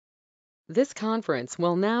This conference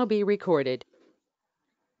will now be recorded.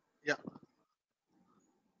 Yeah.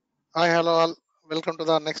 Hi, hello all. Welcome to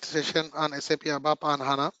the next session on SAP ABAP on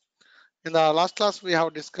HANA. In the last class, we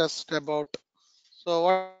have discussed about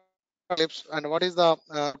what Eclipse and what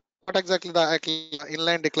exactly the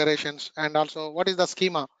inline declarations and also what is the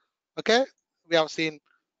schema. Okay, we have seen.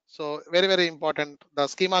 So very important the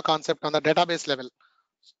schema concept on the database level.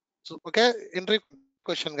 So okay, entry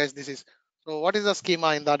question guys. This is so what is the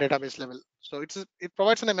schema in the database level? So it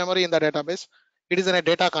provides a memory in the database. It is in a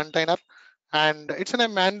data container and it's in a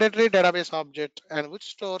mandatory database object and which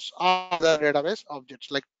stores all the database objects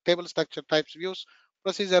like table structure types views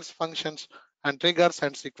procedures functions and triggers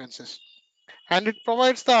and sequences, and it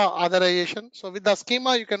provides the authorization. So with the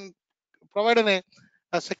schema you can provide a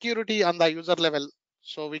security on the user level,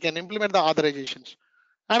 so we can implement the authorizations,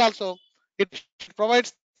 and also it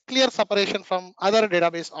provides clear separation from other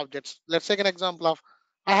database objects. Let's take an example of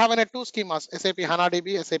I have two schemas, SAP HANA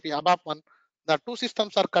DB, SAP ABAP one. The two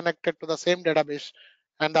systems are connected to the same database,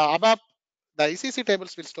 and the ABAP, the ECC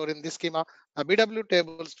tables will store in this schema, the BW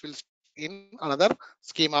tables will store in another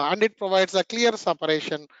schema, and it provides a clear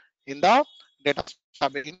separation in the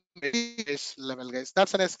database level, guys.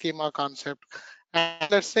 That's a schema concept.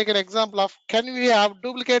 And let's take an example of can we have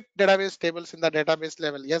duplicate database tables in the database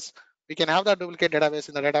level? Yes, we can have the duplicate database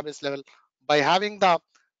in the database level by having the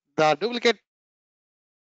duplicate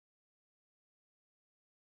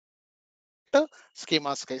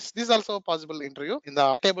schemas case. This is also possible interview in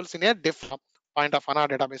the tables in a different point of HANA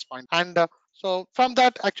database point. And so from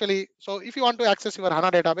that actually, so if you want to access your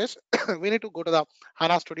HANA database, we need to go to the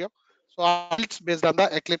HANA Studio. So it's based on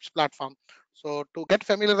the Eclipse platform. So to get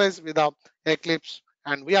familiarized with the Eclipse,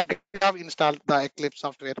 and we have installed the Eclipse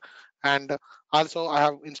software, and also I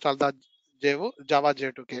have installed the Java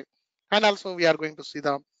J2K, and also we are going to see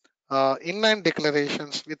the inline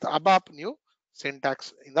declarations with ABAP new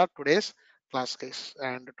syntax in the today's class case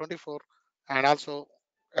and 24. And also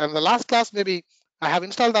in the last class maybe I have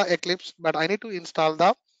installed the Eclipse, but I need to install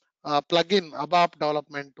the plugin ABAP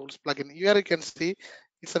development tools plugin. Here you can see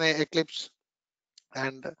it's an Eclipse,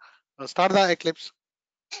 and start the Eclipse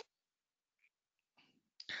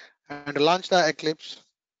and launch the Eclipse,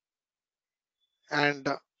 and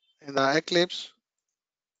in the Eclipse,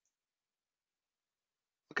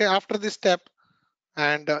 okay, after this step,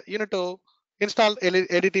 and you need to install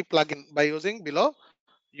ADT plugin by using below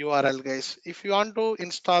URL, guys. If you want to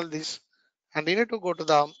install this, and you need to go to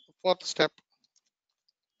the fourth step,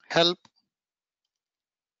 help,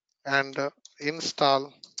 and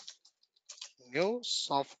install new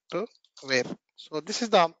software. So this is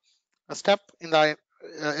the step in the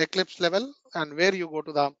Eclipse level, and where you go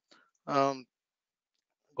to the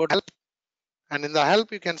go to help, and in the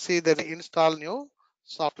help you can see that install new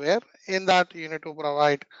software. In that you need to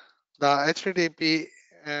provide the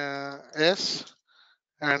HTTPS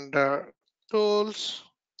and tools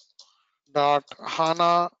dot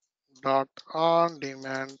hana dot on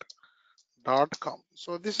demand.com.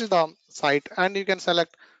 So this is the site, and you can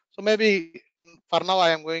select. So maybe for now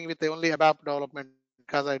I am going with the only ABAP development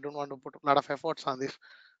because I don't want to put a lot of efforts on this.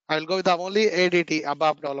 I will go with the only ADT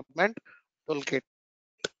ABAP development toolkit,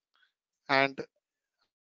 and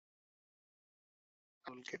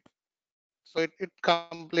toolkit. So it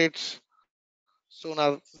completes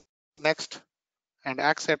sooner, next, and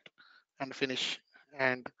accept and finish.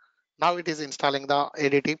 And now it is installing the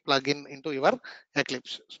ADT plugin into your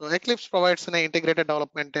Eclipse. So Eclipse provides an integrated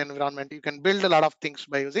development environment. You can build a lot of things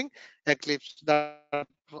by using Eclipse.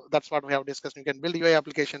 That's what we have discussed. You can build UI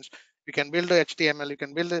applications, you can build HTML, you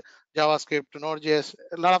can build JavaScript, Node.js,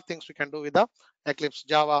 a lot of things we can do with the Eclipse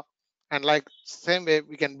Java. And like same way,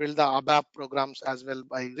 we can build the ABAP programs as well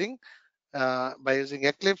by using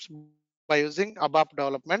Eclipse, by using ABAP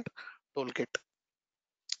development toolkit.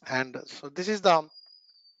 And so this is the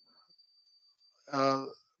uh,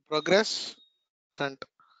 progress.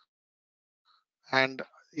 And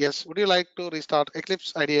yes, would you like to restart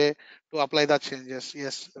Eclipse IDE to apply the changes?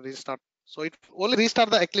 Yes, restart. So it only restart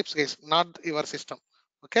the Eclipse case, not your system.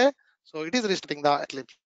 Okay, so it is restarting the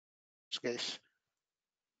Eclipse case.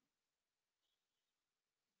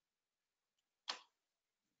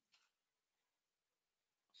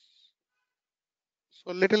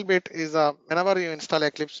 So little bit is whenever you install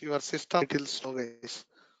Eclipse, your system it will slow, guys.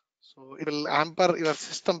 So it will hamper your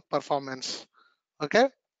system performance. Okay,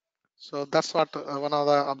 so that's what one of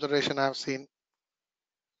the observation I have seen.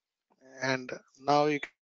 And now you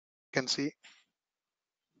can see.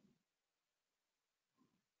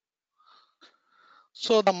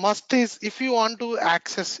 So the must is if you want to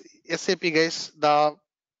access SAP, guys, the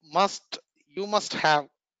must you must have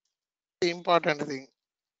the important thing.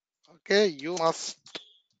 Okay, you must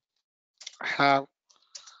have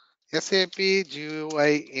SAP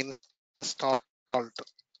GUI installed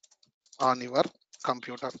on your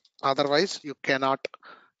computer. Otherwise, you cannot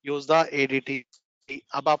use the ADT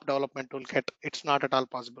ABAP development toolkit. It's not at all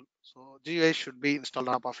possible. So GUI should be installed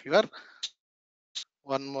on top of your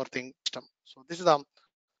one more thing system. So this is the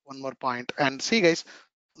one more point. And see guys,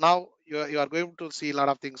 so now you are going to see a lot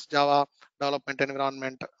of things. Java development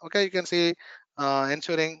environment. Okay, you can see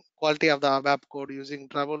ensuring quality of the ABAP code using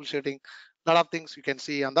troubleshooting. A lot of things you can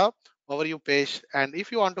see on the overview page. And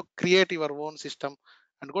if you want to create your own system,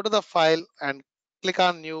 and go to the file and click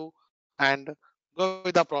on new and go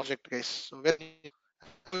with the project guys. So when you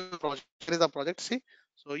go with the project, here is the project. See,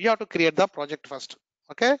 so you have to create the project first.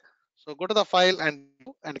 Okay, so go to the file and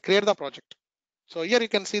new and create the project. So here you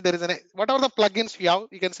can see there is an whatever the plugins you have,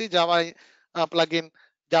 you can see Java plugin,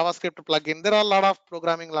 JavaScript plugin. There are a lot of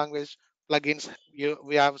programming language plugins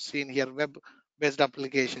we have seen here, web-based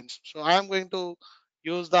applications. So I am going to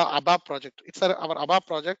use the ABAP project. It's our ABAP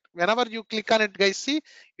project. Whenever you click on it, guys, see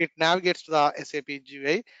it navigates to the SAP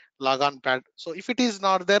GUI logon pad. So if it is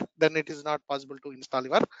not there, then it is not possible to install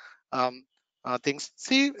your um, things.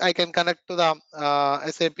 See, I can connect to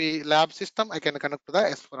the SAP lab system. I can connect to the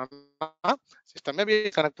S4HANA system. Maybe I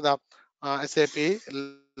connect to the SAP.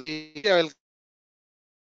 I will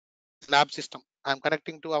lab system. I'm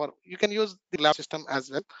connecting to our. You can use the lab system as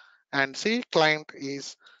well. And see, client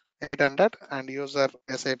is 800 and user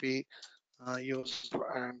SAP user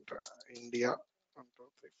and India. 1, 2,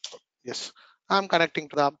 3, 4. Yes, I'm connecting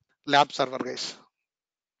to the lab server, guys.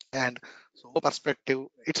 And so perspective,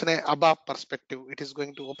 it's an ABAP perspective. It is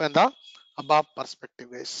going to open the ABAP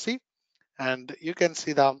perspective, guys. See, and you can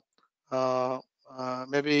see the uh,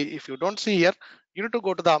 maybe if you don't see here, you need to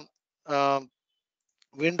go to the uh,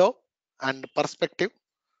 window and perspective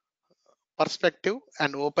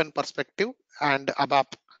and open perspective and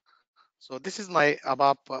ABAP. So this is my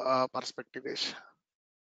ABAP perspective, guys.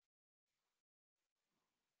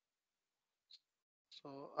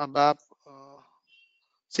 So ABAP.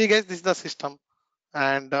 See, guys, this is the system.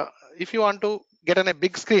 And if you want to get on a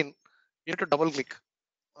big screen, you need to double click.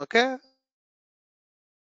 Okay,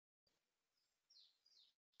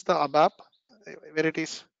 the ABAP where it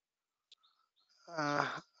is. Uh,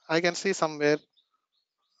 I can see somewhere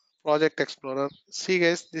project explorer. See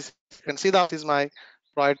guys, this you can see that is my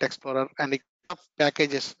project explorer and it have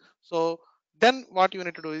packages. So then what you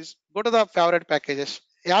need to do is go to the favorite packages,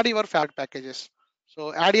 add your favorite packages.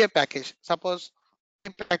 So add a package. Suppose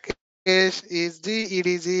my package is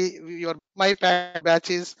GEDG, your my batch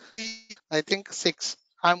is I think 6.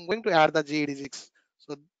 I'm going to add the GEDG 6.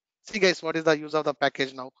 So see guys, what is the use of the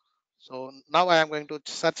package now? So now I am going to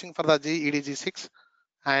searching for the GEDG 6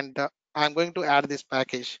 and I'm going to add this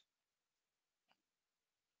package.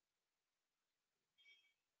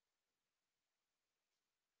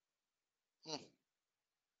 Hmm,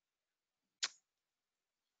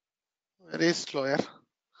 very slower.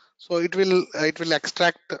 So it will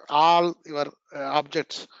extract all your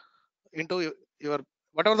objects into your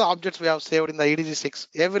whatever the objects we have saved in the EDG6.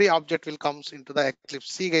 Every object will comes into the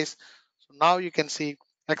Eclipse. See guys. So now you can see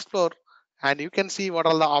explore and you can see what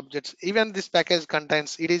all the objects. Even this package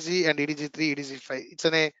contains EDG and EDG3, EDG5. It's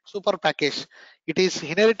a super package. It is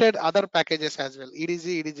inherited other packages as well.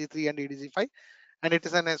 EDG, EDG3 and EDG5 and it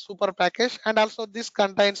is a super package. And also this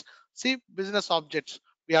contains see business objects.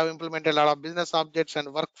 We have implemented a lot of business objects and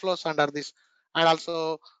workflows under this. And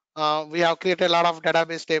also we have created a lot of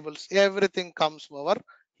database tables. Everything comes over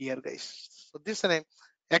here, guys. So this is an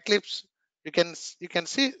Eclipse. You can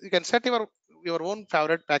see you can set your own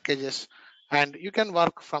favorite packages and you can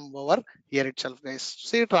work from over here itself, guys.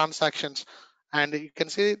 See transactions and you can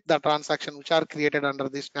see the transaction which are created under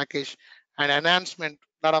this package and enhancement.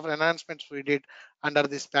 Lot of enhancements we did under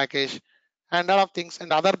this package and a lot of things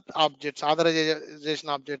and other objects, authorization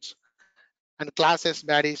objects and classes,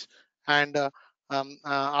 baddies and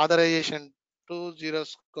authorization 2.0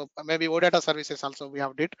 scope, maybe OData services also we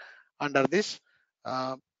have did under this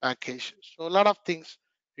package. So a lot of things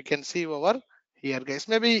you can see over here, guys.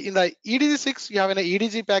 Maybe in the EDG6 you have an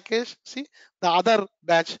EDG package. See the other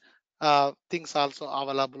batch things also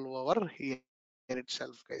available over here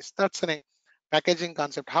itself, guys. That's an packaging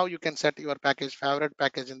concept, how you can set your package favorite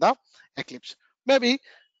package in the Eclipse. Maybe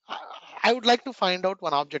uh, I would like to find out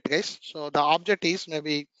one object, guys. So the object is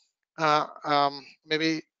maybe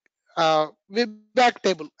VBAC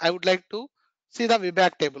table. I would like to see the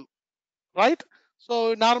VBAC table, right?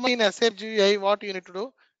 So normally in SAP what you need to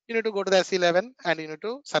do? You need to go to the S11 and you need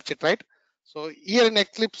to search it, right? So here in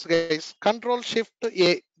Eclipse, guys, Control Shift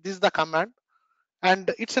A. This is the command,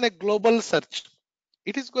 and it's in a global search.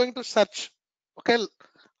 it is going to search, okay,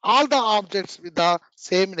 all the objects with the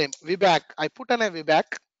same name VBAC. I put an a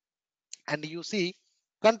VBAC, and you see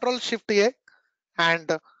Control Shift A,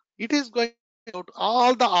 and it is going to out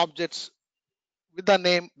all the objects with the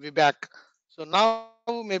name VBAC. So now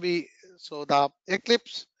maybe, so the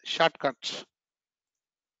Eclipse shortcuts,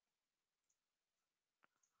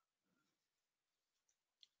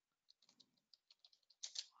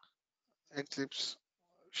 Eclipse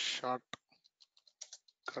shortcuts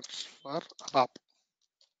for ABAP.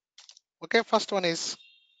 Okay, first one is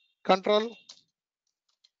Control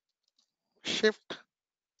Shift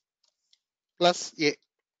plus A.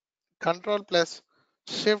 Control plus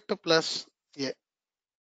Shift plus A.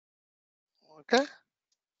 Okay,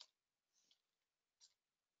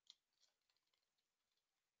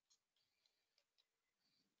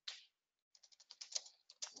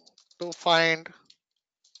 to find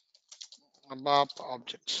ABAP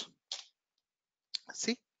objects.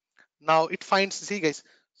 See, now it finds, see guys,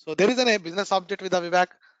 so there is a business object with a VBAC.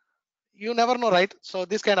 You never know, right? So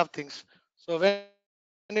this kind of things. So when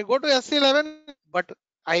you go to SC11, but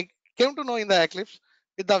I came to know in the Eclipse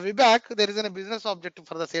with the VBAC there is a business object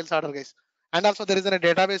for the sales order, guys, and also there is a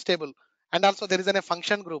database table, and also there is a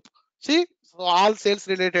function group. See, so all sales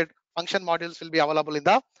related function modules will be available in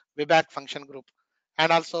the VBAC function group,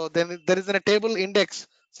 and also then there is a table index,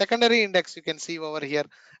 secondary index you can see over here,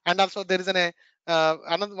 and also there is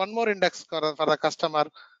another one more index for the customer,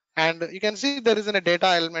 and you can see there is a data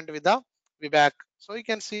element with the VBAC. So you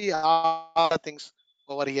can see all the things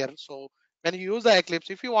over here. So when you use the Eclipse,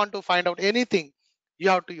 if you want to find out anything, you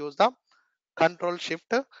have to use the Control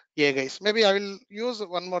Shift A, guys. Maybe I will use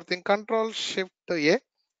one more thing, Control Shift A,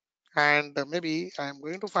 and maybe I am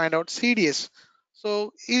going to find out CDS.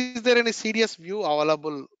 So is there any CDS view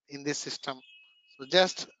available in this system? So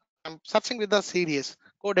just I'm searching with the CDS,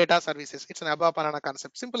 Core Data Services. It's an ABAP HANA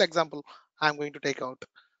concept. Simple example I'm going to take out,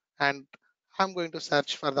 and I'm going to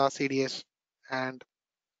search for the CDS, and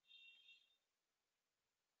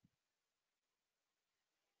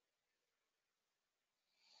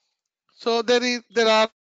so there are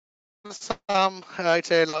some,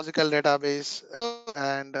 it's a logical database,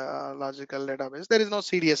 and logical database. There is no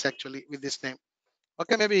CDS actually with this name.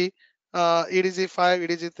 Okay, maybe EDG5,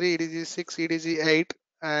 EDG3, EDG6, EDG8,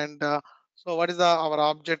 and so what is our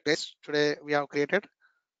object base today we have created?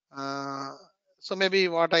 Uh, so maybe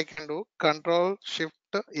what I can do, Control Shift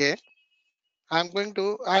A. I'm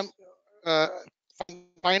uh,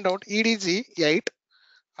 find out EDG8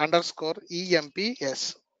 underscore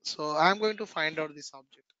EMPS. So I'm going to find out this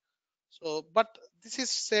object. So, but this is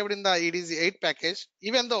saved in the EDG8 package,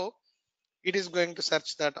 even though it is going to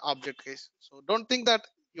search that object case. So don't think that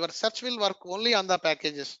your search will work only on the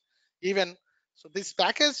packages. Even so, this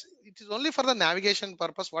package, it is only for the navigation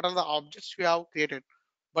purpose. What are the objects you have created?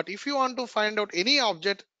 But if you want to find out any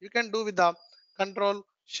object, you can do with the Control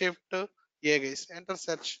Shift A, guys. Enter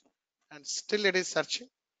search, and still it is searching.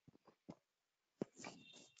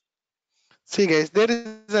 See, guys, there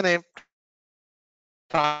is a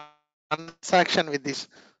transaction with this.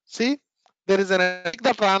 See, there is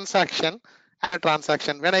the transaction and a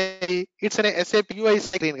transaction. When it's an SAP UI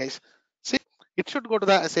screen, guys. See, it should go to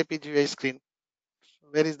the SAP GUI screen.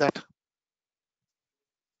 Where is that?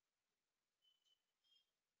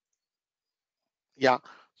 Yeah.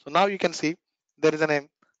 So now you can see there is a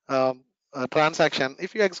transaction.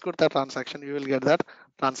 If you execute the transaction, you will get that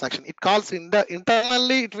transaction. It calls in the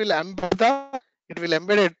internally. It will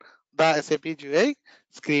embed the SAP GUI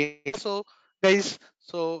screen. So guys,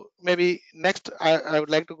 so maybe next I would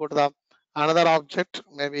like to go to the another object.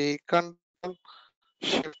 Maybe Control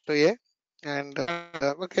Shift A, and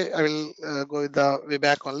okay, I will go with the way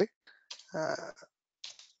back only. Uh,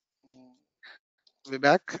 way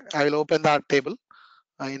back. I will open that table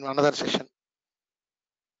in another session.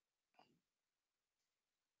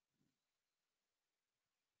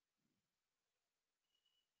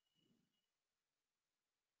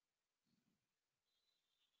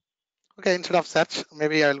 Okay, instead of search,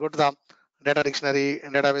 maybe I will go to the data dictionary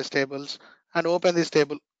and database tables and open this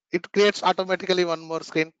table. It creates automatically one more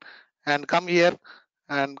screen, and come here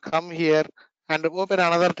and come here and open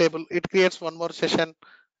another table. It creates one more session,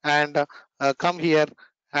 and come here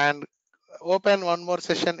and open one more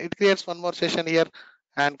session. It creates one more session here,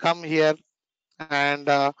 and come here and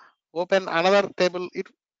open another table. It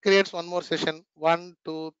creates one more session, 1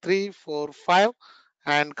 2 3 4 5,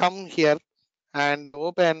 and come here and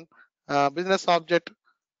open business object.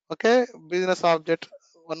 Okay, business object,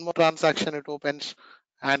 one more transaction it opens,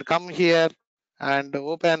 and come here and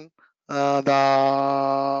open the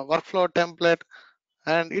workflow template,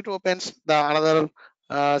 and it opens the another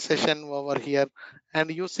session over here,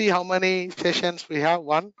 and you see how many sessions we have: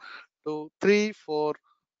 1, 2, 3, 4,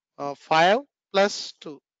 5 plus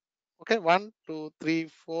 2. Okay, 1, 2, 3,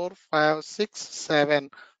 4, 5, 6, 7.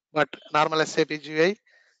 But normal SAP GUI,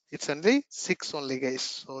 it's only 6 only, guys.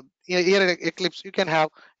 So here in Eclipse, you can have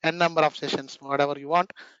n number of sessions, whatever you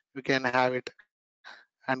want, you can have it.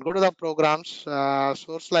 And go to the programs,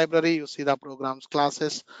 source library, you see the programs,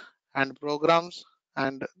 classes, and programs.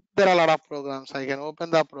 And there are a lot of programs. I can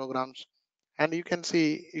open the programs, and you can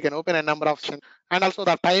see you can open a number of sessions. And also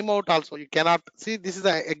the timeout also, you cannot see. This is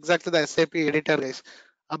exactly the SAP editor, guys,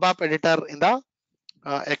 ABAP editor in the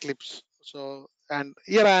Eclipse. So, and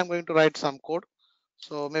here I am going to write some code.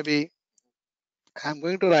 So maybe I'm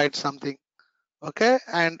going to write something. Okay,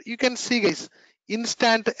 and you can see, guys,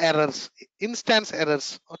 instant errors, instance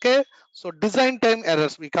errors. Okay, so design time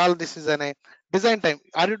errors, we call this is a design time.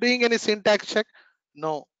 Are you doing any syntax check?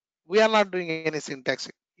 No, we are not doing any syntax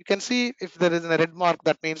check. You can see if there is a red mark,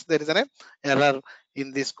 that means there is an error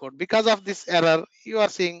in this code. Because of this error, you are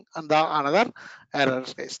seeing on the another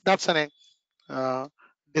errors, guys. That's an uh,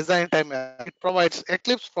 design time error. It provides,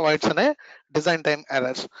 Eclipse provides an a design time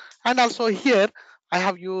errors. And also here I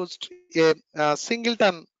have used a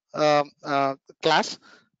singleton class,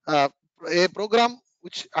 uh, a program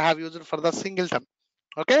which I have used for the singleton.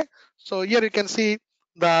 Okay, so here you can see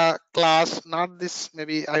the class, not this.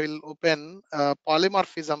 Maybe I will open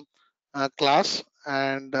polymorphism class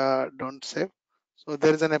and don't save. So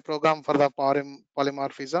there is a program for the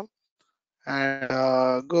polymorphism,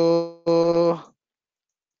 and go.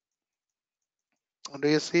 Do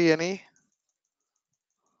you see any?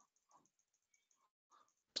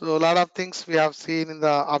 So a lot of things we have seen in the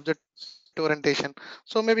object orientation.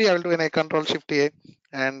 So maybe I will do in a control shift A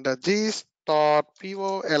and G star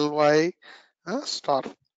POLY star.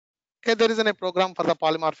 Okay, there is a program for the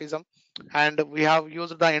polymorphism, and we have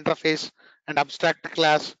used the interface and abstract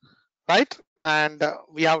class, right? And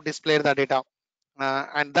we have displayed the data,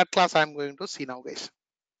 and that class I'm going to see now, guys.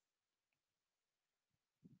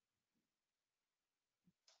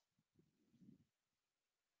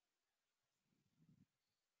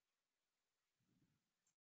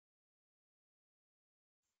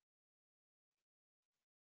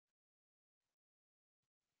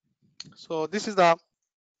 So this is the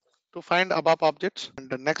to find ABAP objects. And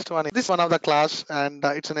the next one is this one of the class, and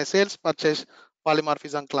it's in a sales purchase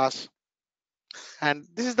polymorphism class. And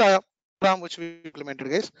this is the program which we implemented,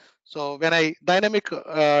 guys. So when I dynamic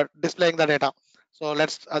displaying the data, so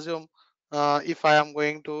let's assume if I am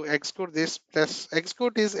going to execute this, plus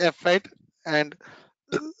execute is F8 and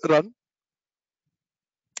run.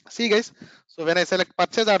 See, guys, so when I select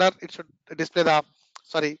purchase order, it should display the,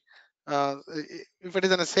 sorry, if it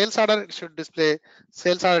is in a sales order, it should display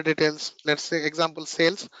sales order details. Let's say example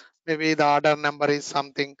sales, maybe the order number is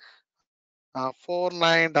something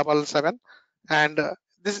 4977, and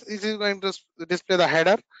this is going to display the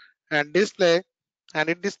header and display, and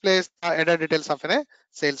it displays the header details of a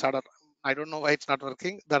sales order. I don't know why it's not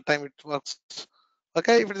working. That time it works.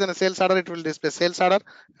 Okay, if it is in a sales order, it will display sales order,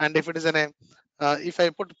 and if it is in a if I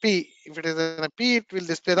put P, if it is in a P, it will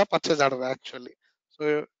display the purchase order actually.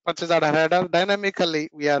 So purchase order header, dynamically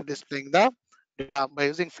we are displaying the data by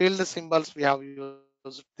using field symbols. We have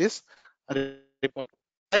used this report,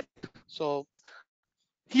 right? So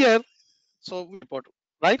here, so we report,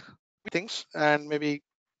 right? Things and maybe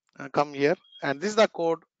come here, and this is the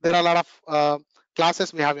code. There are a lot of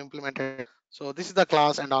classes we have implemented. So this is the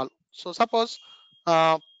class and all. So suppose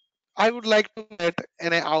uh, I would like to get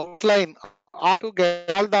an outline or to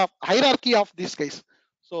get all the hierarchy of this case.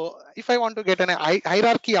 So if I want to get an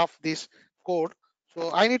hierarchy of this code,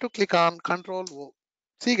 so I need to click on Control O.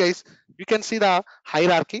 See, guys, you can see the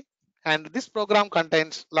hierarchy, and this program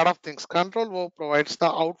contains a lot of things. Control O provides the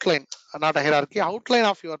outline, not a hierarchy, outline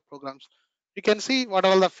of your programs. You can see what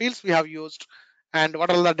are all the fields we have used, and what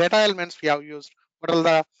are the data elements we have used, what are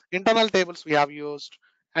the internal tables we have used,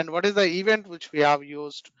 and what is the event which we have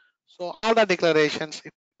used. So all the declarations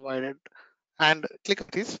it provided, and click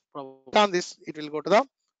on this, it will go to the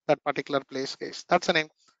that particular place, case. That's the name.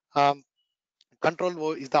 Um, Control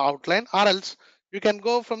O is the outline, or else you can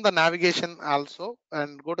go from the navigation also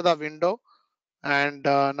and go to the window and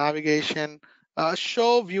navigation,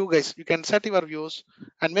 show view, guys. You can set your views,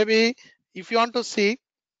 and maybe if you want to see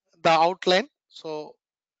the outline, so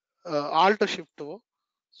Alt Shift O.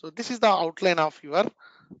 So this is the outline of your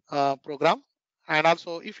program. And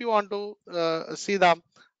also if you want to see the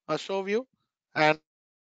show view and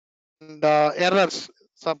errors,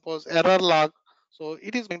 suppose error log, so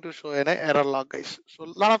it is going to show an error log, guys. So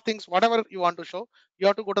a lot of things, whatever you want to show, you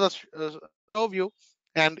have to go to the show view,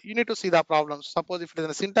 and you need to see the problems. Suppose if it is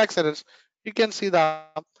a syntax errors, you can see the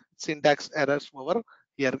syntax errors over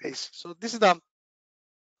here, guys. So this is the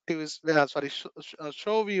active is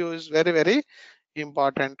show view is very very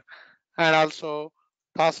important, and also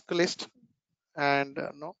task list and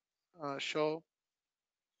no show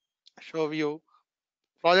view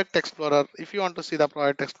project explorer. If you want to see the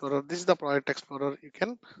project explorer, this is the project explorer, you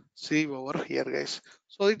can see over here, guys.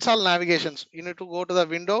 So it's all navigations. You need to go to the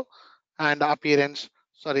window and appearance,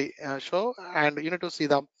 show, and you need to see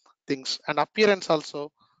the things and appearance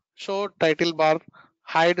also. Show title bar,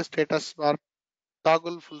 hide status bar,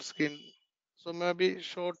 toggle full screen. So maybe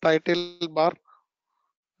show title bar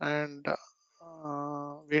and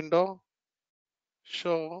window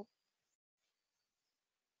show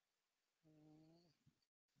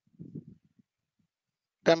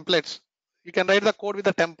templates. You can write the code with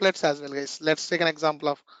the templates as well, guys. Let's take an example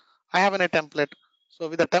of I have a template. So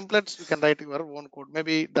with the templates, you can write your own code.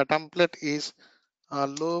 Maybe the template is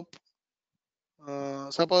loop.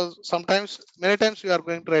 Suppose sometimes, many times you are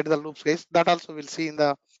going to write the loops, guys. That also we'll see in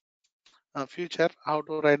the future how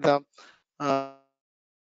to write the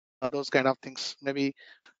those kind of things. Maybe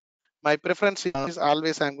my preference is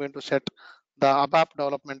always I'm going to set the ABAP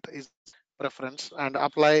development is my preference and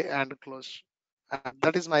apply and close. And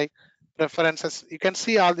that is my preferences. You can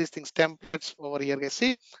see all these things, templates over here, guys.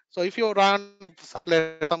 See, so if you run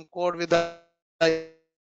some code with the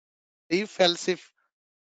if else if,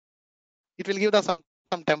 it will give the some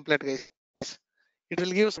template, guys. It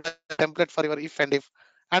will give some template for your if and if,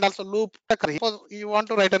 and also loop checker. Suppose you want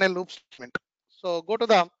to write in a loop statement. So go to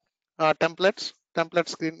the template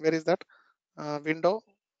screen. Where is that? Window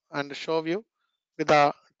and show view with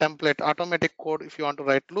the template automatic code. If you want to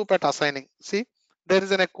write loop at assigning, see there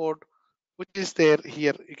is a code which is there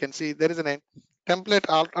here. You can see there is a template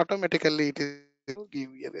automatically it is going to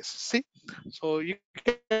give here this. See, so you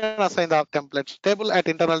can assign the templates table at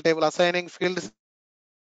internal table assigning field symbol and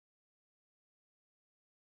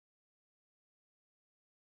loop.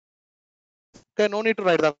 So if you want to write the code, okay, no need to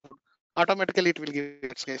write the code. Automatically it will give the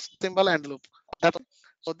templates, guys. Symbol and loop. That's all.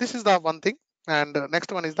 So this is the one thing. And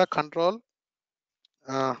next one is the control.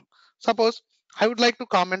 Uh, Suppose I would like to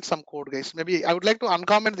comment some code, guys. Maybe I would like to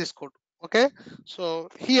uncomment this code. Okay. So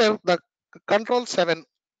here the control 7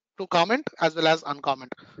 to comment as well as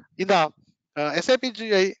uncomment. In the SAP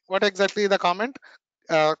GUI, what exactly the comment?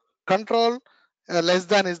 Uh, Control less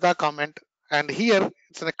than is the comment. And here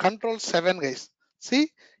it's a control 7, guys.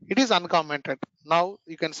 See, it is uncommented. Now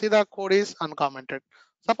you can see the code is uncommented.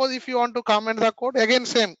 Suppose if you want to comment the code, again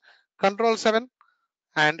same control 7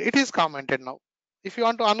 and it is commented now. If you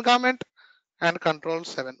want to uncomment and control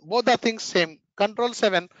 7, both the things same control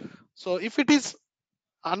 7. So if it is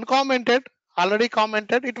uncommented, already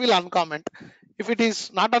commented, it will uncomment. If it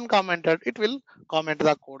is not uncommented, it will comment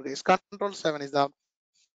the code, guys. Control 7 is the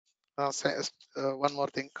one more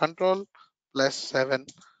thing, control plus 7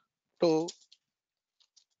 to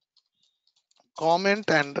comment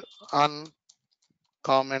and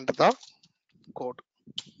uncomment the code.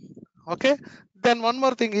 Okay, then one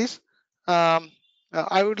more thing is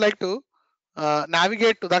I would like to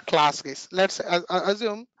navigate to the class, guys. Let's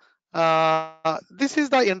assume this is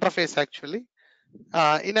the interface actually.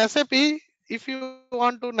 In SAP, if you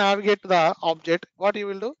want to navigate to the object, what you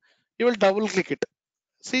will do? You will double click it.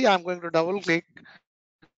 See, I'm going to double click.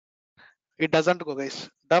 It doesn't go, guys.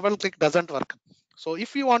 Double click doesn't work. So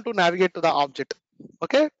if you want to navigate to the object,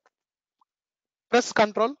 okay, press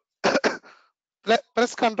Control,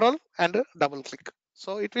 press Control and double click.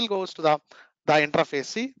 So it will goes to the interface.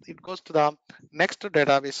 See, it goes to the next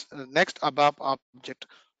database, next ABAP object.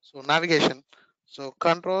 So navigation. So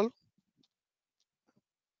Control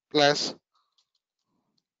plus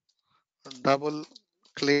double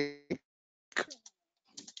click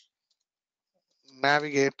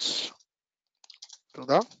navigates to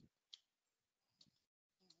the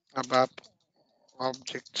ABAP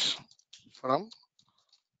objects from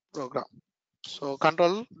program. So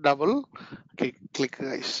control double click,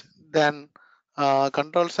 guys. Then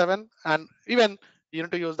control 7 and even you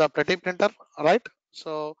need to use the pretty printer, right?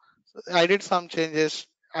 So I did some changes.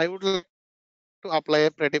 I would like to apply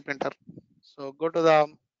a pretty printer. So go to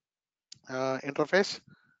the interface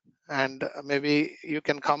and maybe you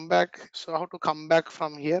can come back. So how to come back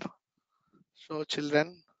from here? So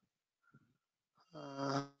children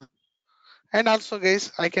and also,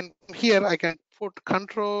 guys, I can from here I can put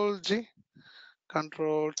control G,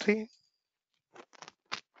 control T.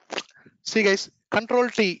 See, guys, control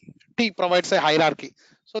T provides a hierarchy.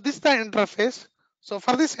 So this is the interface. So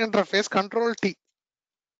for this interface, control T. In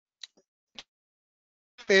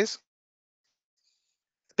this interface,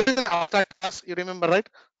 there is an abstract class. You remember, right?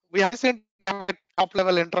 We have recently have a top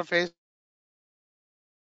level interface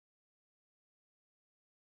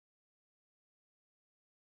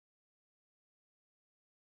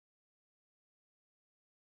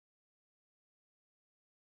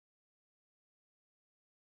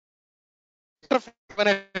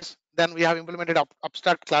interface, then we have implemented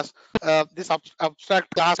abstract class. This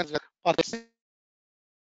abstract class for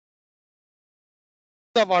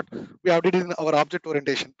what we have did in our object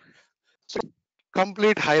orientation. So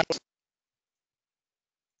complete hierarchy,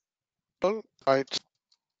 it's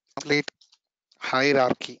complete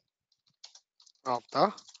hierarchy of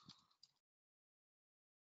the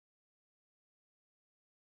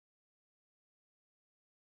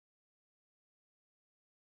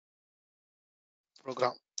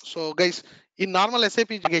program. So guys, in normal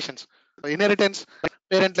SAP applications, inheritance,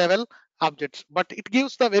 parent level objects, but it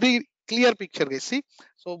gives the very clear picture, guys. See,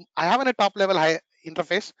 so I have a top level high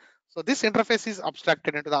interface. So this interface is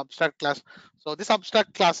abstracted into the abstract class. So this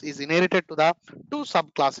abstract class is inherited to the two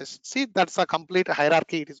subclasses. See, that's a complete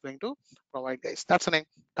hierarchy it is going to provide, guys. That's a name,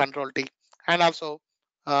 control T. And also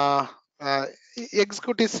uh, uh,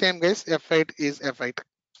 execute is same, guys. F8 is F8.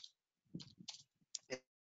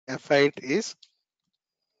 F8 is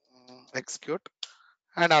execute.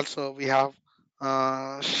 And also we have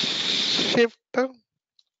shift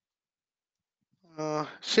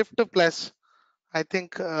plus, I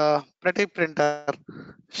think, pretty printer,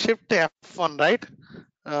 shift F1, right?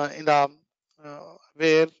 In the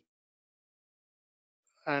where,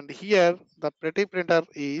 and here the pretty printer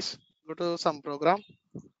is, go to some program.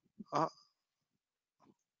 uh,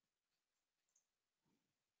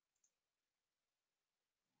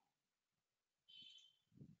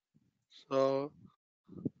 so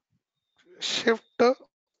shift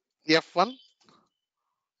F1,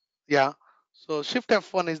 yeah. So shift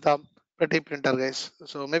F1 is the pretty printer, guys.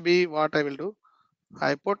 So maybe what I will do,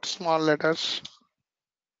 I put small letters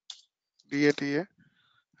DATA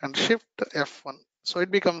and shift F1. So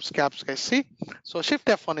it becomes caps, guys. See, so shift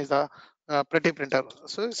F1 is the pretty printer.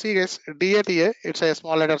 So see, guys, DATA, it's a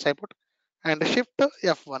small letters I put, and shift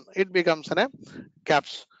F1, it becomes a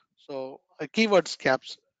caps. So keywords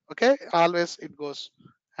caps. Okay, always it goes,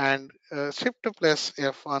 and shift plus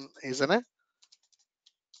F1 is a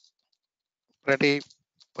pretty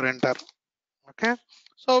printer. Okay,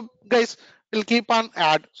 so guys, we'll keep on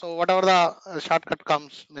add. So whatever the shortcut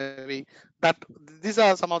comes, maybe that, these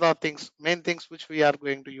are some of the things, main things which we are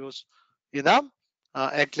going to use in the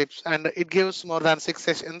Eclipse, and it gives more than 6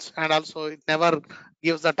 sessions, and also it never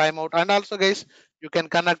gives the timeout. And also, guys, you can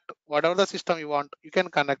connect whatever the system you want, you can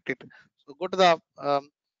connect it. So go to the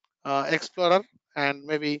Explorer, and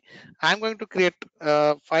maybe I'm going to create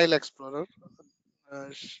file explorer,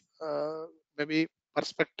 maybe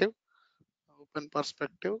perspective, open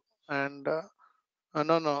perspective, and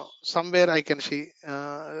no, somewhere I can see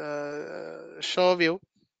show view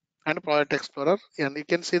and project explorer, and you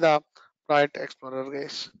can see the project explorer,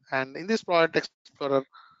 guys. And in this project explorer,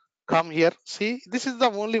 come here, see, this is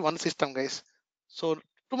the only one system, guys. So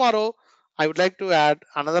tomorrow I would like to add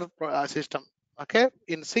another system. Okay,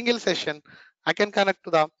 in single session I can connect to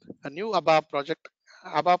the a new ABAP project,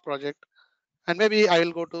 and maybe I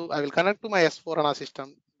will connect to my S4 HANA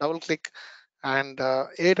system, double click, and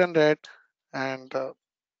 800, and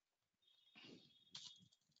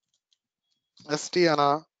ST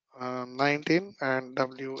HANA 19, and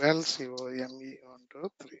WLCOME 1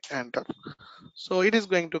 2 3, enter. So it is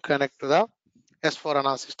going to connect to the S4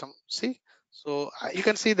 HANA system. See, so you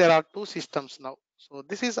can see there are two systems now. So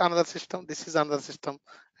this is another system, this is another system,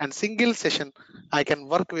 and single session I can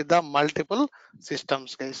work with the multiple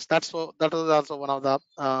systems, guys. That is also one of the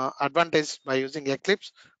advantage by using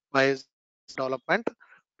Eclipse, by using development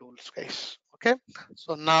tools, guys. Okay,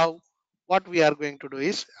 so now what we are going to do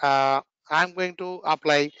is I'm going to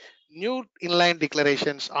apply new inline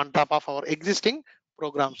declarations on top of our existing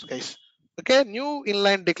programs, guys. Okay, new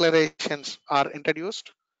inline declarations are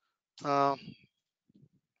introduced uh,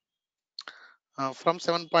 from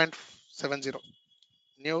 7.70.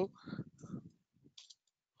 New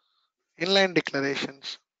inline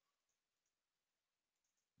declarations.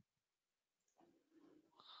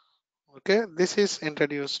 Okay, this is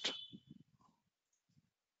introduced.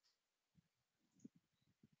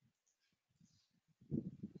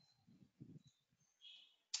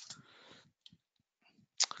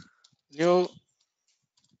 New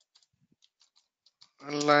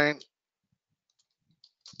inline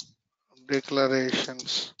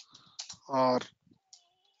declarations are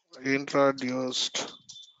introduced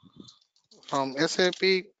from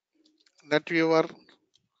SAP NetViewer,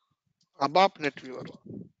 ABAP NetViewer.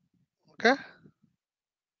 Okay,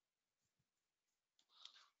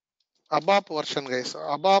 ABAP version, guys.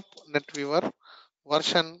 ABAP NetViewer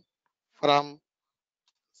version from,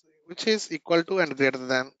 which is equal to and greater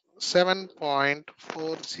than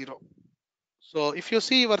 7.40. So if you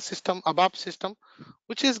see your system, ABAP system,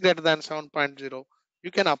 which is greater than 7.0,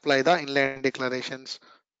 you can apply the inline declarations.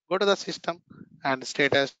 Go to the system and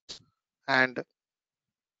status, and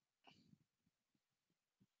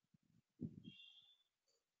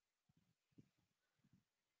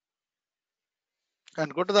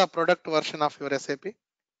go to the product version of your SAP,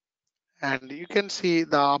 and you can see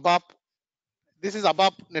the ABAP. This is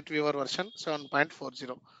ABAP NetWeaver version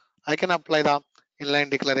 7.40. I can apply the inline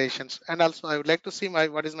declarations, and also I would like to see my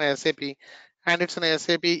what is my SAP, and it's an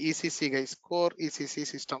SAP ECC, guys, core ECC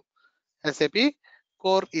system. SAP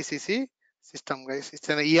core ECC system, guys. It's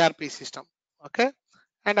an ERP system. Okay,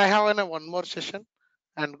 and I have one more session,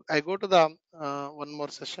 and I go to the one more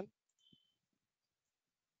session.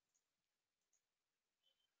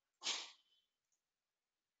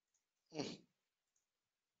 Mm,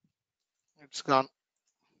 it's gone.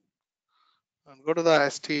 And go to the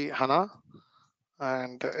ST HANA,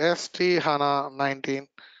 and ST HANA 19,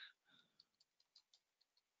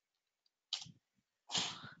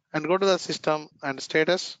 and go to the system and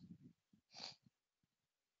status,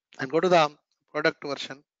 and go to the product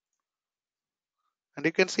version, and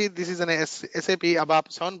you can see this is an SAP ABAP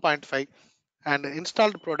 7.5, and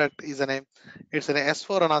installed product is it's an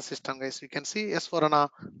S4 HANA system, guys. You can see S4 HANA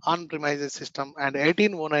on-premises system, and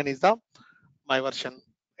 1809 is the my version,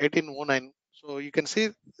 1809. So you can see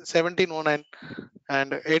 1709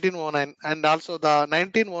 and 1809, and also the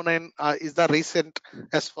 1909 is the recent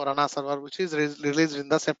S4 HANA server, which is released in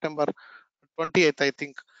the September 28th, I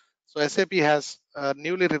think. So SAP has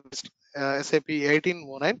newly released SAP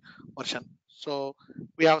 1809 version. So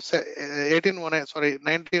we have 1809, sorry,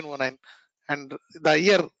 1909, and the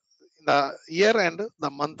year and the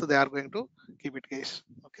month they are going to keep it, guys.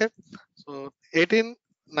 Okay, so 18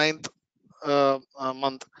 ninth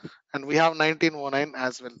month, and we have 1909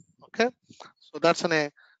 as well. Okay, so that's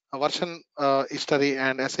a version history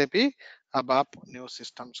and SAP ABAP new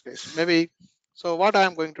systems, guys. Maybe so what I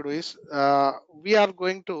am going to do is we are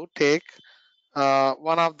going to take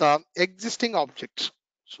one of the existing objects.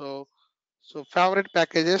 So favorite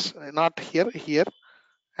packages, not here,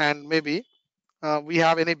 and maybe we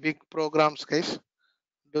have any big programs, guys.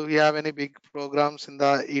 Do we have any big programs in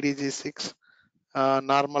the EDG6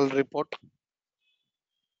 normal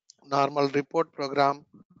report program?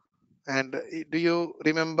 And do you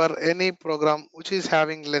remember any program which is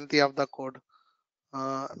having lengthy of the code?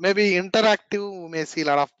 Maybe interactive, we may see a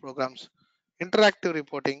lot of programs. Interactive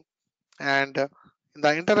reporting, and in the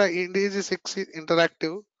EDG6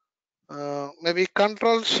 interactive, maybe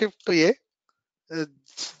Control Shift A, uh,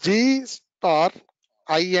 G star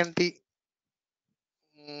INT,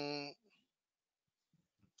 mm,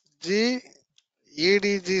 G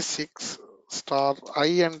EDG6 star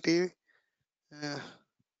INT, uh,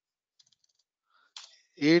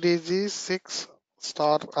 EDG6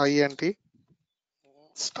 star INT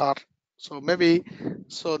star. So maybe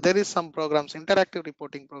so there is some programs, interactive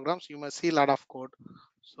reporting programs. You must see a lot of code.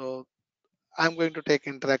 So I'm going to take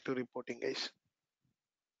interactive reporting, guys.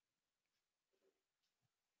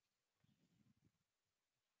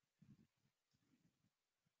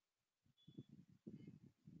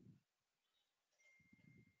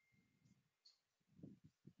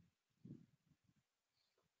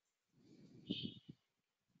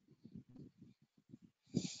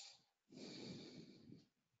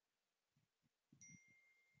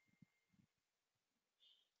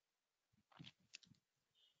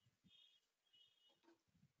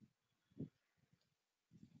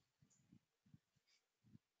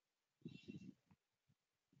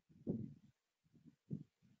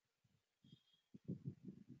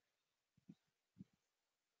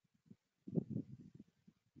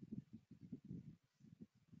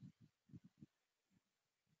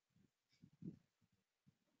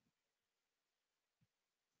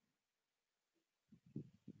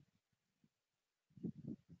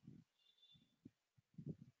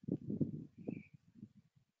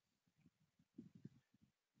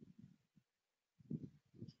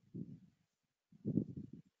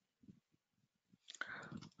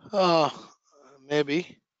 Uh,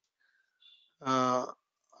 maybe uh,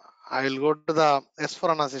 I'll go to the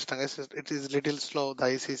S4HANA system. It is little slow, the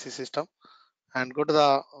ICC system, and go to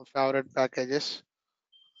the favorite packages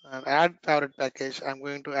and add favorite package. I'm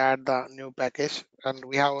going to add the new package, and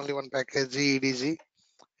we have only one package, GEDG,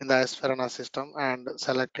 in the S4HANA system, and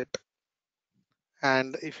select it.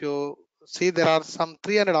 And if you see, there are some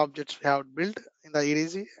 300 objects we have built in the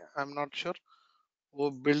EDG. I'm not sure who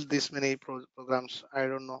built this many programs. I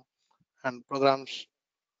don't know. And programs,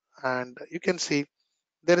 and you can see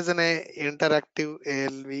there is an interactive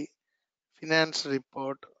ALV, finance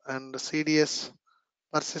report, and CDS,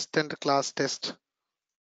 persistent class test,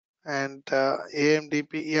 and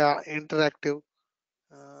AMDP, yeah, interactive.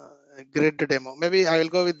 grid demo. Maybe I will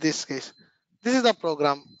go with this case. This is the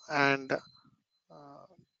program, and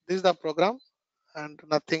this is the program, and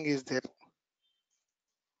nothing is there.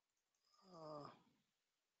 Uh,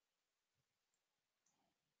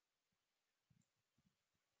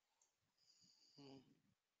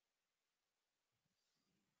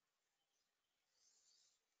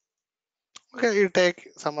 Okay, you take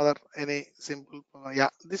some other any simple. Yeah,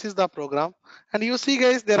 this is the program, and you see,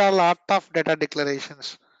 guys, there are a lot of data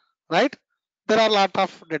declarations, right? There are a lot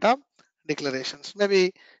of data declarations.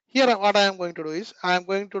 Maybe here, what I am going to do is I am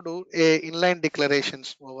going to do a inline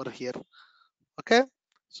declarations over here. Okay,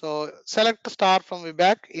 so select star from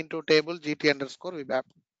VBAC into table GT underscore VBAC.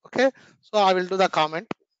 Okay, so I will do the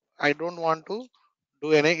comment. I don't want to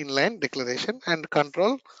do any inline declaration and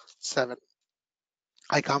control 7.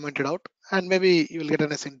 I commented out, and maybe you will get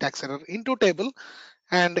a syntax error into table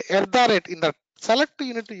and at the rate in the select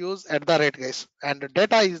you need to use at the rate, guys, and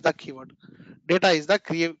data is the keyword. Data is the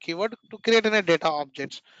keyword to create any data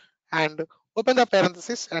objects, and open the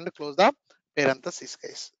parenthesis and close the parenthesis,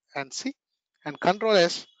 guys, and see, and control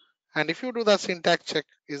S, and if you do the syntax check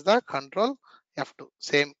is the control F2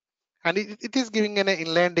 same, and it is giving an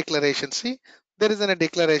inline declaration. See, there is a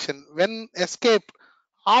declaration when escape,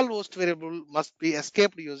 all host variable must be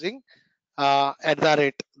escaped using at the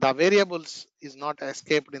rate. The variables is not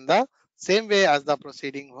escaped in the same way as the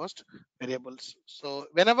preceding host variables. So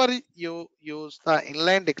whenever you use the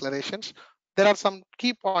inline declarations, there are some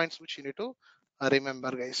key points which you need to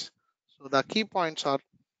remember, guys. So the key points are,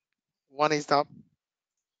 one is the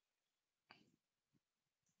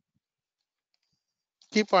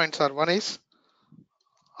key points are one is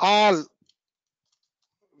all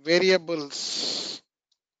variables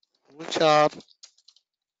which are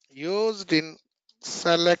used in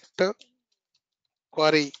select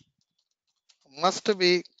query must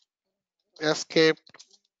be escaped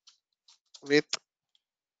with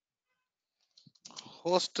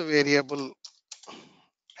host variable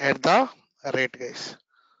at the rate, guys.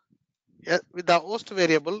 Yeah, with the host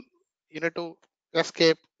variable you need to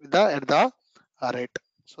escape with the at the rate.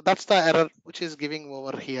 So that's the error which is giving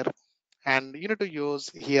over here, and you need to use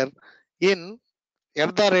here in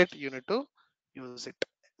at the rate you need to use it.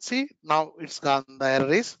 See, now it's gone, the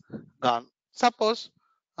error is gone. Suppose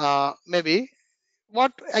maybe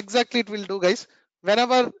what exactly it will do, guys,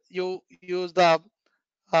 whenever you use the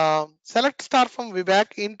select star from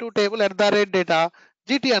VBAC into table at the rate data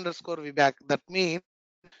GT underscore VBAC, that means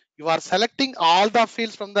you are selecting all the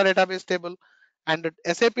fields from the database table, and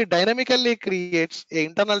SAP dynamically creates a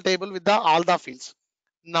internal table with the all the fields.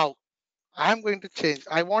 Now I am going to change.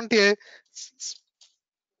 I want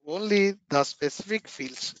only the specific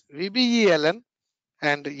fields VBELN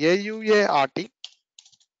and AUART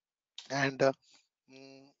and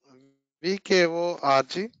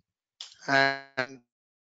VKORG and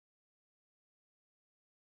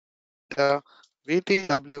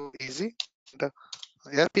VTWEZ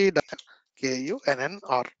and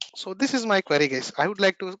KUNNR. So this is my query, guys. I would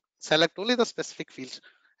like to select only the specific fields.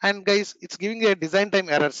 And guys, it's giving a design time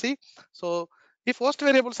error. See, so if host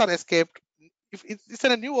variables are escaped, if it's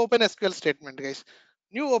a new open SQL statement, guys,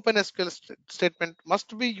 new open SQL statement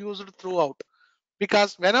must be used throughout,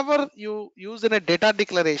 because whenever you use in a data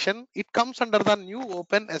declaration, it comes under the new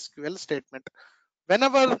open SQL statement.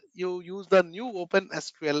 Whenever you use the new open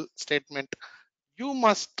SQL statement, you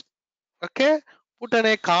must, okay, put in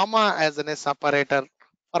a comma as in a separator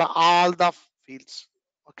for all the fields.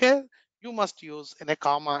 Okay, you must use in a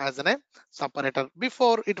comma as in a separator.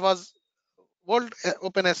 Before it was old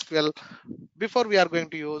open SQL, before we are going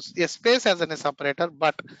to use a space as in a separator,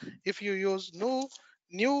 but if you use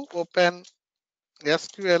new open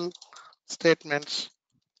SQL statements,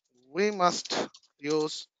 we must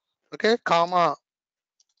use, okay, comma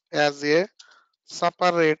as a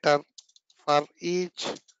separator for each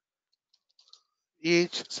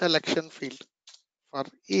selection field, for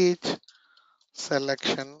each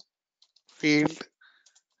selection field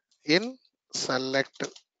in select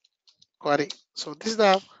query. So this is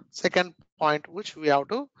the second point which we have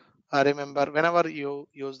to remember whenever you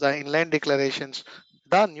use the inline declarations,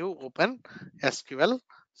 the new open SQL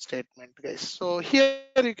statement, guys. So here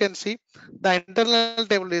you can see the internal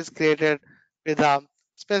table is created with the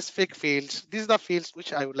specific fields. These are the fields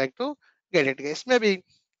which I would like to get it, guys. Maybe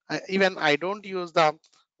even I don't use the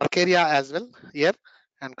work area as well here,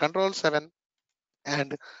 and control 7,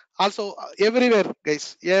 and also everywhere,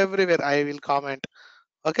 guys, everywhere I will comment,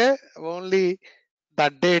 okay, only the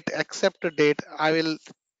date except date I will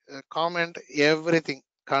comment everything,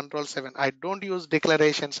 control 7. I don't use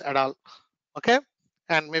declarations at all, okay,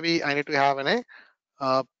 and maybe I need to have an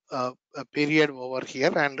uh, a period over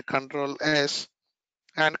here and control S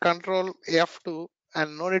and control F2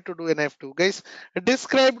 and no need to do an F2 guys.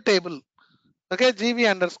 Describe table, okay, gv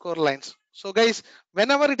underscore lines. So guys,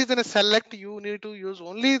 whenever it is in a select, you need to use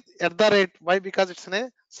only at the rate. Why? Because it's in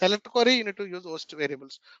a select query, you need to use host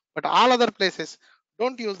variables, but all other places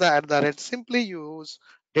don't use the at the rate, simply use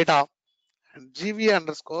data and gv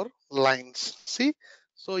underscore lines. See,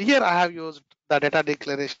 so here I have used the data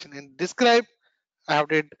declaration in describe. I have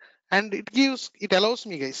did, and it allows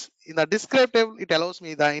me guys in the describe table, it allows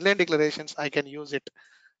me the inline declarations, I can use it,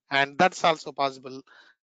 and that's also possible.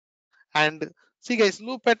 And see guys,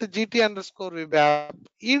 loop at gt underscore web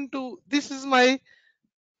into, this is my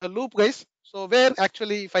loop guys. So where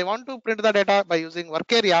actually if I want to print the data by using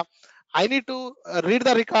work area, I need to read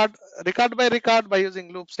the record by record by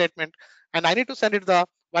using loop statement, and I need to send it the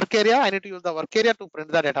work area. I need to use the work area to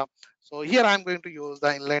print the data. So here I'm going to use the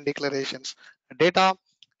inline declarations data,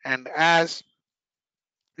 and as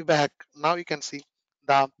we back now you can see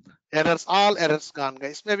the errors, all errors gone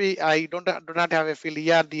guys. Maybe I do not have a field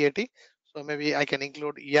erdat, so maybe I can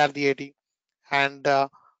include erdat and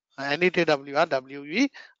NETWR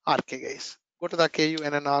WERK guys. Go to the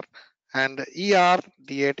KUNNR and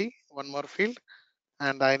ERDAT, one more field,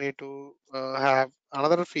 and I need to have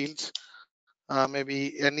another fields,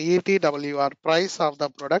 maybe NETWR price of the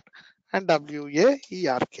product and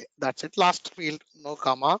WAERK. That's it. Last field, no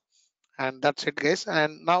comma, and that's it guys.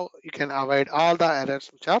 And now you can avoid all the errors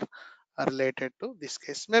which are related to this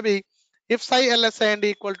case. Maybe if psi ls and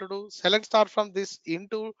equal to do select star from this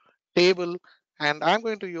into table, and I'm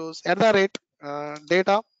going to use at the rate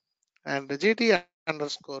data and gt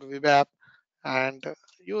underscore web and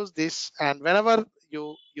use this, and whenever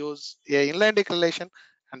you use a inline declaration,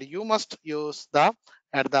 and you must use the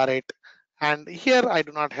at the rate, and here I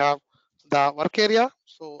do not have the work area,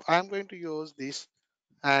 so I'm going to use this,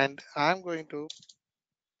 and I'm going to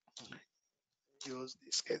use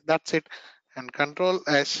this case. That's it, and control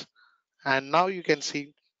S, and now you can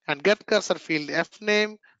see, and get cursor field f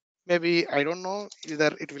name, maybe I don't know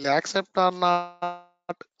either it will accept or not,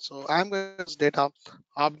 so I'm going to use data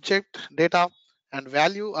object data and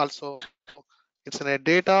value also. It's in a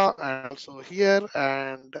data and also here,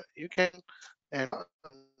 and you can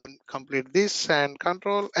complete this and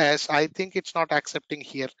control S. I think it's not accepting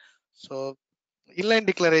here, so inline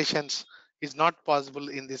declarations is not possible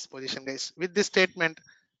in this position guys. With this statement,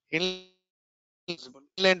 inline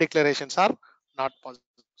declarations are not possible.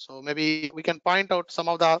 So maybe we can point out some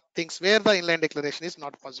of the things where the inline declaration is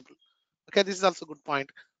not possible. Okay, this is also good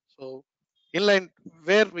point. So inline,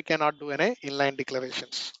 where we cannot do any inline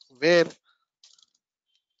declarations, where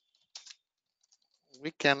we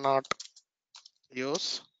cannot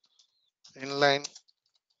use inline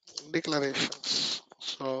declarations.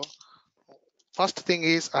 So first thing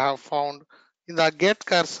is I have found in the get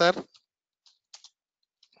cursor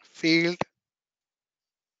field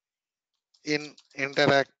in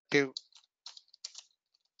interactive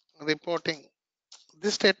reporting,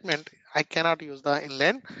 this statement I cannot use the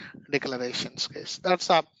inline declarations case. That's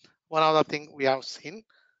one other thing we have seen.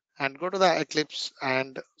 And go to the Eclipse,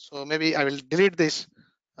 and so maybe I will delete this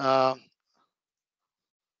uh,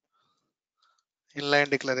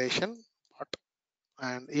 inline declaration part,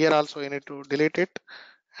 and here also you need to delete it,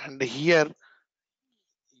 and here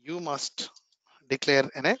you must declare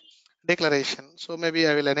in a declaration. So maybe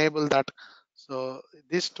I will enable that. So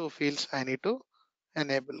these two fields I need to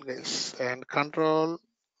enable guys, and control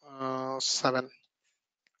 7,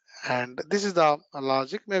 and this is the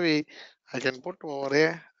logic. Maybe I can put over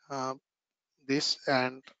a this,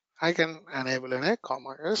 and I can enable in a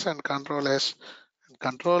comma, yes, and control S and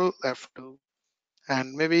control F2,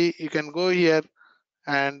 and maybe you can go here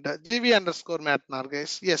and gv underscore matnar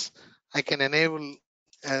guys. Yes, I can enable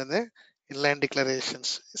the inline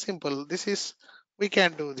declarations. Simple. This is, we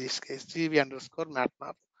can do this case gv underscore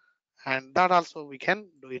matnar, and that also we can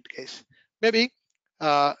do it guys. Maybe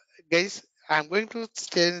uh, guys, I'm going to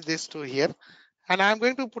change this to here, and I'm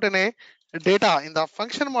going to put in a data in the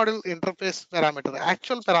function model interface parameter,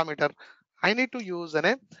 actual parameter. I need to use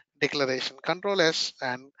a declaration, control S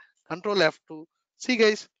and control F2. See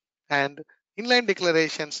guys, and inline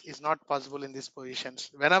declarations is not possible in these positions.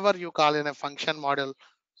 Whenever you call in a function model,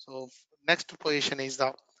 so next position is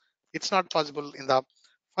the, it's not possible in the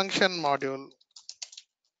function module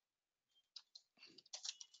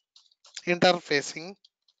interfacing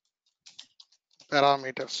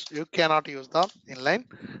parameters. You cannot use the inline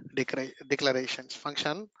declarations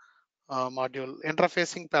function module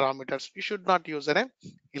interfacing parameters. You should not use an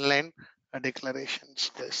inline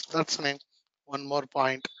declarations. Yes, that's one more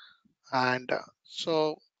point. And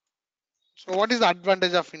so So what is the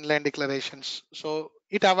advantage of inline declarations? So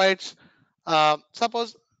it avoids,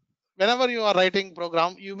 suppose whenever you are writing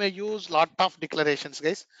program, you may use lot of declarations,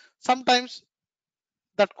 guys. Sometimes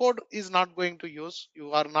that code is not going to use,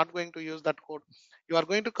 you are not going to use that code. You are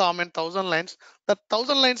going to comment 1,000 lines. That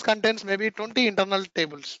 1,000 lines contains maybe 20 internal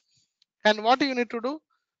tables. And what you need to do,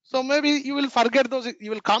 so maybe you will forget those, you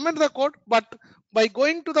will comment the code, but by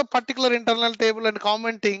going to the particular internal table and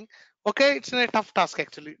commenting, okay, it's a tough task.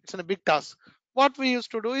 Actually, it's a big task. What we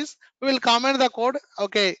used to do is we will comment the code,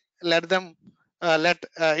 okay, let them let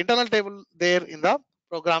internal table there in the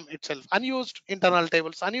program itself, unused internal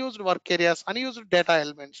tables, unused work areas, unused data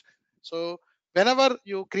elements. So whenever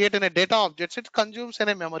you create in a data objects, it consumes in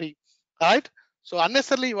a memory, right? So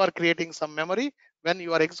unnecessarily you are creating some memory when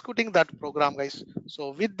you are executing that program, guys.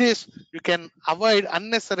 So with this, you can avoid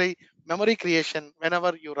unnecessary memory creation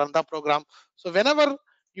whenever you run the program. So whenever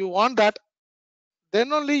you want that,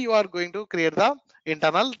 then only you are going to create the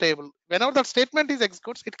internal table. Whenever that statement is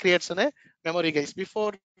executes, it creates a memory, guys.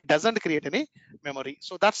 Before it doesn't create any memory.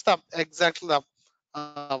 So that's the exactly the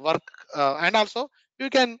work. And also you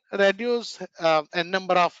can reduce a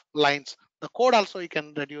number of lines. The code also you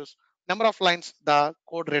can reduce number of lines. The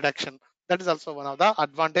code reduction, that is also one of the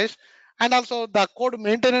advantage. And also the code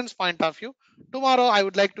maintenance point of view. Tomorrow I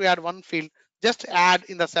would like to add one field. Just add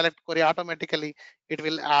in the select query automatically. It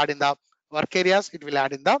will add in the work areas, it will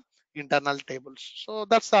add in the internal tables. So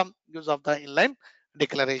that's some use of the inline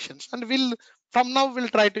declarations. And we'll from now we'll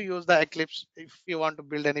try to use the Eclipse if you want to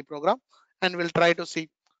build any program, and we'll try to see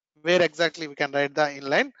where exactly we can write the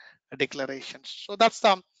inline declarations. So that's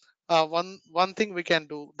the one thing we can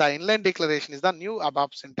do. The inline declaration is the new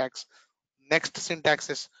ABAP syntax. Next syntax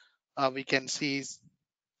is we can see is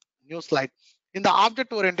new slide. In the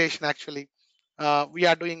object orientation, actually, we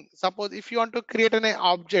are doing, suppose if you want to create an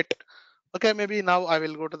object. Okay, maybe now I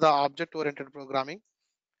will go to the object oriented programming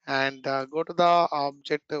and go to the uh,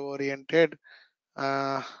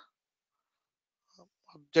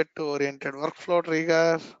 object oriented workflow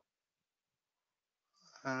trigger.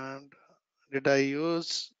 And did I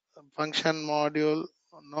use function module?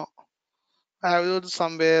 No, I have used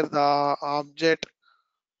somewhere the object.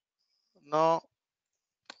 No,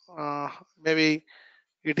 uh, maybe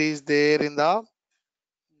it is there in the mm,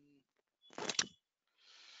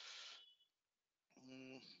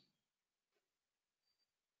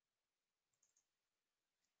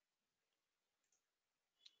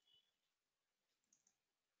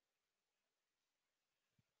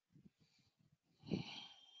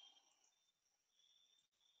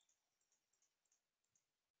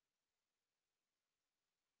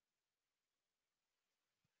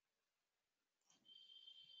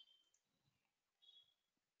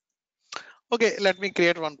 okay, let me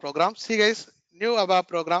create one program. See guys, new ABAP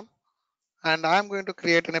program, and I'm going to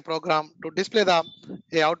create in a program to display the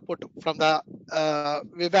a output from the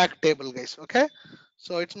VBAC table, guys. Okay,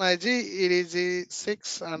 so it's my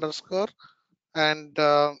GEDG6 underscore and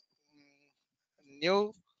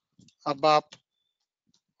new ABAP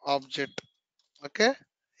object. Okay,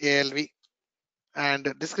 ALV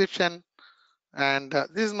and description, and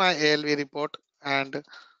this is my ALV report, and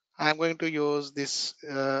I'm going to use this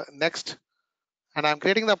next, and I'm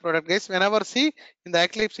creating the product, guys. Whenever see in the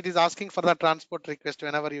Eclipse, it is asking for the transport request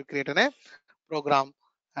whenever you create a program.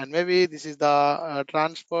 And maybe this is the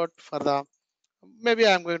transport for the, maybe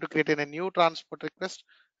I'm going to create a new transport request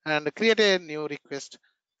and create a new request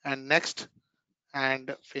and next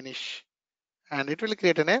and finish, and it will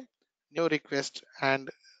create a new request. And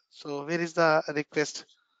so where is the request?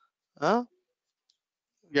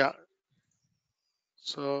 Yeah,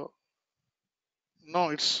 so no,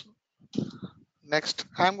 it's next.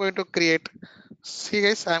 I'm going to create, see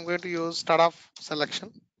guys, I'm going to use start off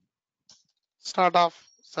selection,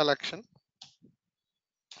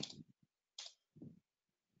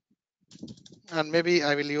 and maybe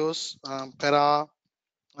I will use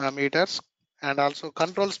parameters and also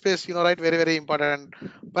control space, right? Very, very important.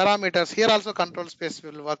 Parameters here also control space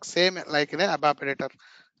will work same like in a ABAP editor.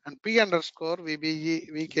 And P underscore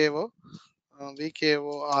VBE VKO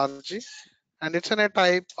VKO and it's in a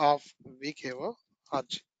type of VKO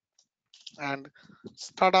RG, and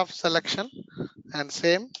start off selection and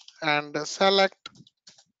same and select,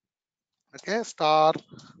 okay, star,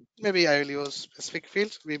 maybe I will use specific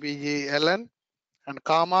fields VBGLN and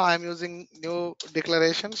comma. I'm using new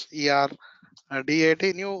declarations ER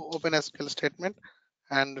DAT, new OpenSQL statement,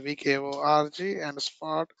 and VKORG and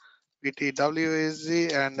spot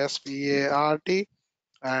VTWSG and SPART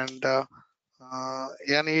and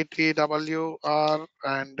NETWR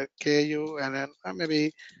and KU and then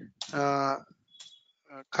maybe uh,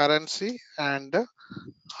 currency, and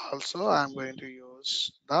also I'm going to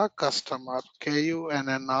use the customer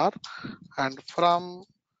KUNNR, and from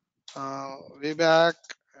way back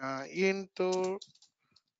into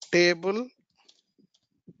table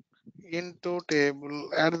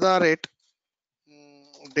at the rate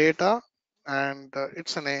data, and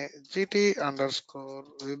it's an a gt underscore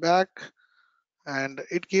VBAC, and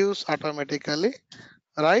it gives automatically,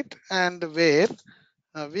 right? And where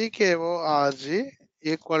VKORG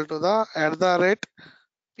equal to the at the rate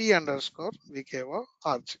P underscore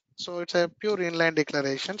VKORG. So it's a pure inline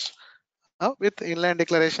declarations with inline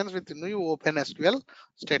declarations with new open SQL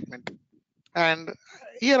statement. And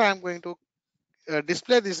here I'm going to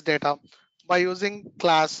display this data by using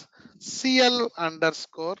class CL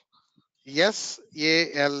underscore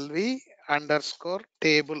SALV underscore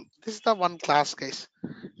table. This is the one class, guys.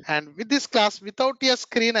 And with this class, without a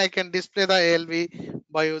screen, I can display the ALV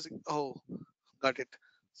by using, oh, got it.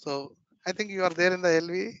 So I think you are there in the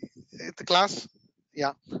LV the class.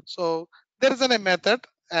 Yeah. So there is a method,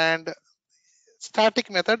 and static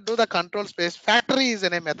method, do the control space. Factory is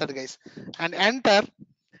in a method, guys. And enter.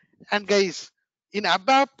 And guys, in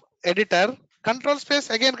ABAP editor, control space,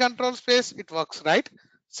 again control space, it works, right?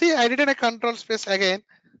 See, I did in a control space again.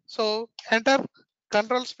 So enter,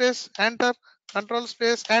 control space, enter, control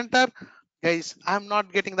space, enter. Guys, I'm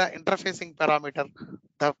not getting the interfacing parameter.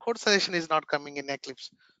 The code suggestion is not coming in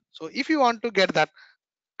Eclipse. So if you want to get that,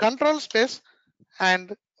 control space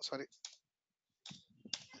and sorry,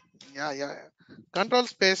 yeah. Control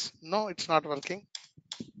space, no, it's not working.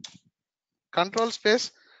 Control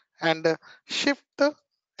space and shift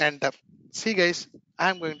enter. See guys,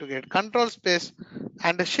 I'm going to get control space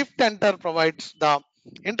and shift enter provides the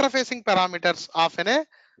interfacing parameters of a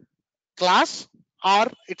class, or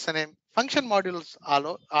its a name function modules.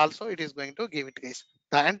 Also it is going to give it, guys.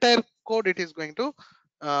 The entire code it is going to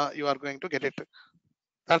you are going to get it.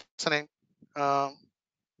 That's the name. Uh,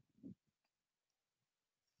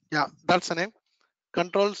 yeah, that's the name.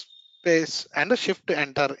 Control space and shift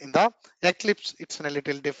enter in the Eclipse. It's a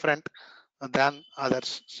little different than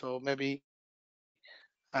others. So maybe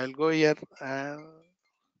I'll go here and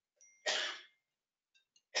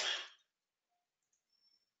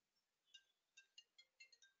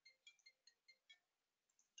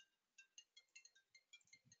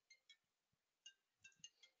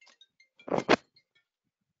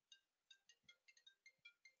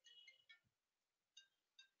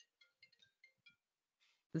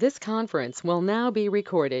This conference will now be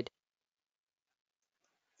recorded.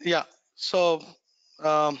 yeah. So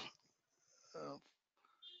um, uh,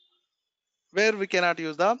 where we cannot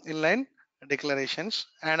use the inline declarations,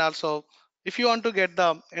 and also if you want to get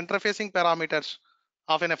the interfacing parameters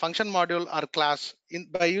of a function module or class in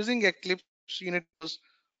by using Eclipse, you need to use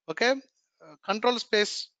okay control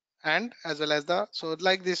space and as well as the, so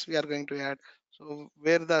like this we are going to add, so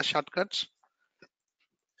where the shortcuts,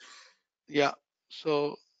 yeah.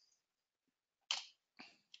 So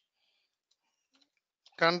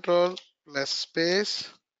control plus space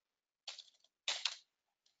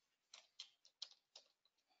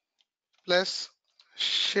plus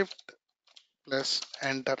shift plus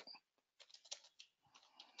enter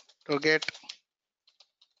to get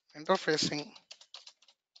interfacing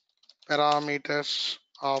parameters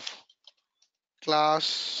of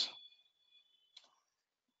class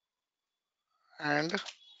and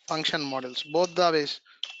function models. Both the ways,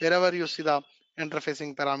 wherever you see the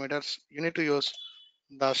interfacing parameters, you need to use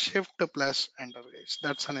the shift plus enter, guys.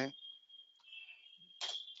 That's a name.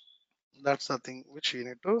 That's the thing which you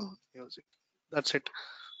need to use it. That's it.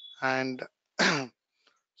 And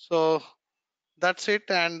so that's it.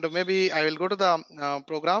 And maybe I will go to the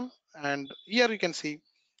program, and here you can see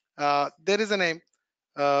there is a name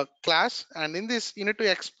class, and in this you need to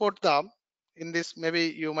export the, in this maybe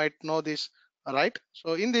you might know this, right?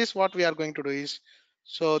 So in this what we are going to do is,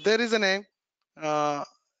 so there is a name uh,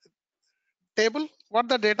 table, what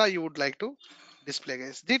the data you would like to display,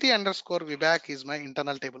 guys. gt underscore VBAC is my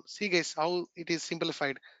internal table. See guys how it is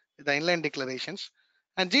simplified with the inline declarations.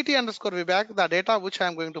 And gt underscore VBAC, the data which I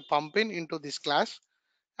am going to pump in into this class,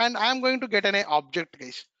 and I am going to get an object,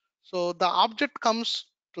 guys. So the object comes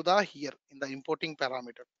to the here in the importing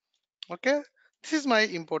parameter. Okay, this is my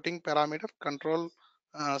importing parameter control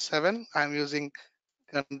 7. I'm using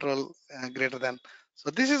control greater than. So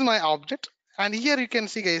this is my object, and here you can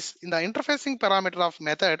see, guys, in the interfacing parameter of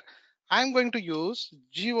method, I'm going to use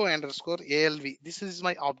go underscore ALV. This is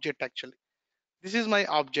my object actually. This is my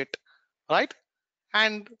object, right?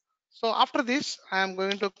 And so after this I am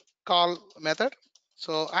going to call method.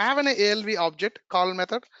 So I have an ALV object call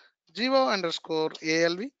method go underscore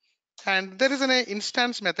ALV, And there is an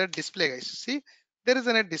instance method display, guys. See, there is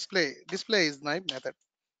a display is my method,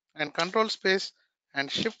 and control space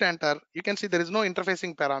and shift enter. You can see there is no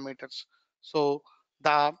interfacing parameters, so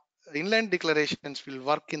the inline declarations will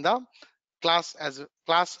work in the class as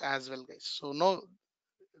well, guys. So no,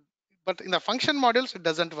 but in the function modules it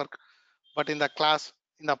doesn't work, but in the class,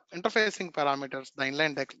 in the interfacing parameters, the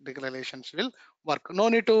inline declarations will work. No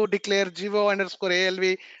need to declare gvo underscore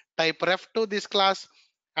alv, type ref to this class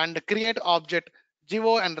and create object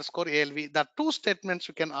gvo underscore alv. The two statements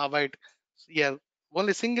you can avoid here.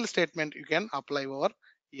 Only single statement you can apply over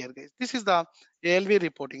here, guys. This is the alv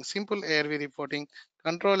reporting, simple alv reporting.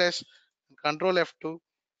 Control s, control f2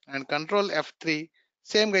 and control f3.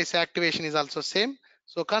 Same, guys, activation is also same.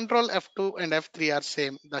 So control F2 and F3 are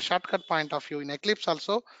same. The shortcut point of view in Eclipse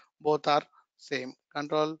also both are same.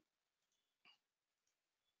 Control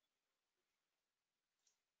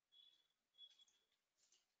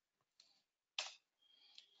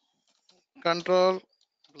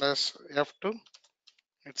plus F2.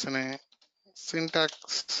 It's in a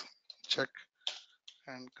syntax check,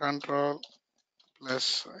 and control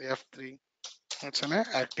plus F3. It's an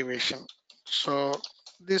activation. So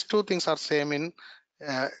these two things are same in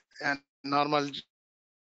a normal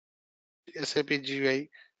SAP GUI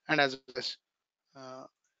and as well as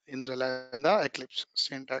in the Eclipse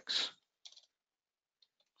syntax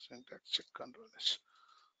check control S.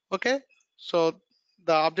 Okay, so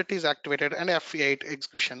the object is activated and F8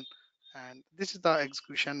 execution, and this is the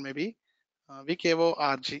execution, maybe vko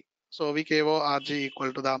rg. So vko rg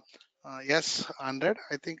equal to the s100,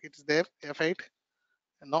 I think it's there. F8,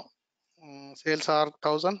 no, sales are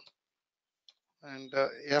 1000, and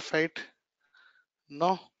F8,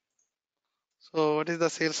 no. So what is the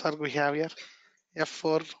sales arg we have here?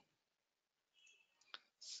 F4,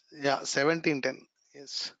 yeah, 1710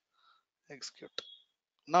 is execute.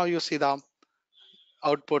 Now you see the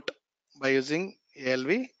output by using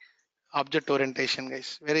alv object orientation,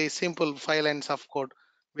 guys. Very simple 5 lines of code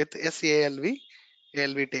with salv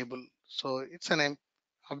alv table. So it's a name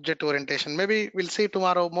object orientation. Maybe we'll see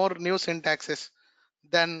tomorrow more new syntaxes.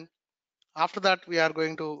 Then after that we are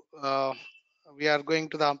going to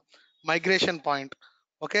the migration point.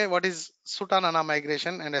 Okay, what is Sutanana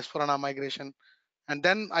migration and S4HANA migration? And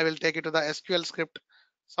then I will take you to the SQL script,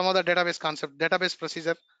 some of the database concept, database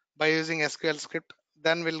procedure by using SQL script.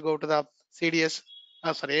 Then we'll go to the CDS,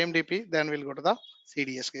 AMDP. Then we'll go to the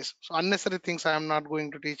CDS case. So unnecessary things I am not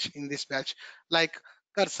going to teach in this batch, like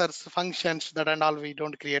cursors, functions, that and all we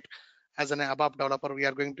don't create. As an ABAP developer, we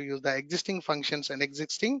are going to use the existing functions and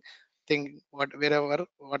existing thing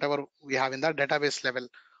whatever we have in the database level,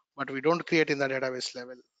 but we don't create in the database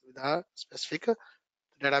level with a specific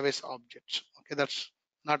database objects. Okay, that's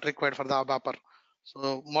not required for the ABAPer.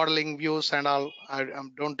 So modeling views and all I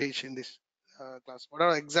don't teach in this class. What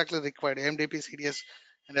are exactly required? AMDP, CDS,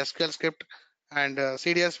 and SQL script, and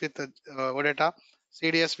CDS with OData,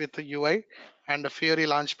 CDS with the UI, and the Fury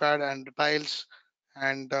Launchpad and tiles,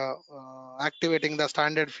 and activating the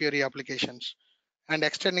standard Fury applications, and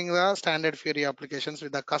extending the standard Fury applications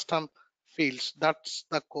with the custom fields. That's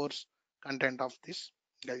the course content of this,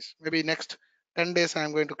 guys. Maybe next 10 days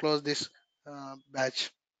I'm going to close this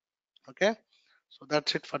batch. Okay, so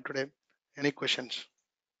that's it for today. Any questions?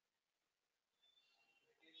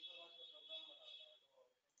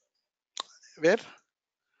 Where?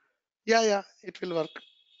 Yeah, it will work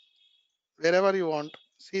wherever you want.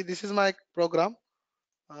 See, this is my program,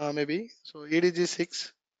 maybe. So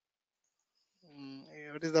EDG6,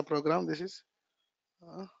 what is the program? This is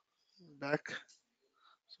uh, back.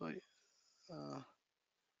 So, uh,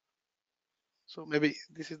 so maybe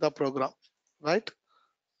this is the program, right?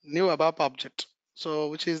 New ABAP object. So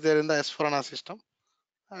which is there in the S4HANA system.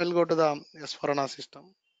 I will go to the S4HANA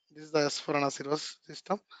system. This is the S4HANA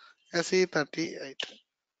system, SE38.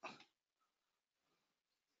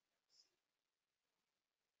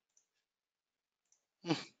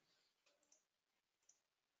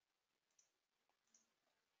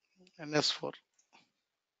 And S4,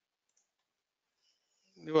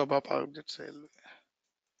 new ABAP object sale.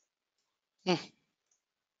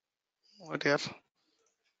 What here?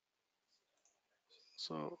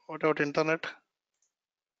 So what about internet?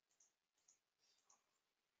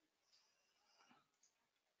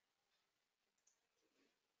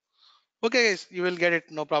 Okay, guys, you will get it,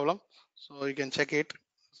 no problem. So you can check it.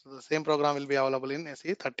 So the same program will be available in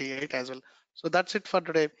SE38 as well. So that's it for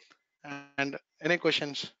today. And any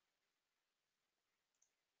questions?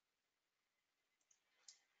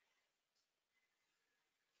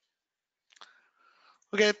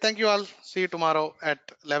 Okay, thank you all. See you tomorrow at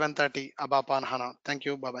 11:30 ABAP on HANA. Thank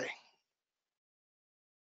you. Bye bye.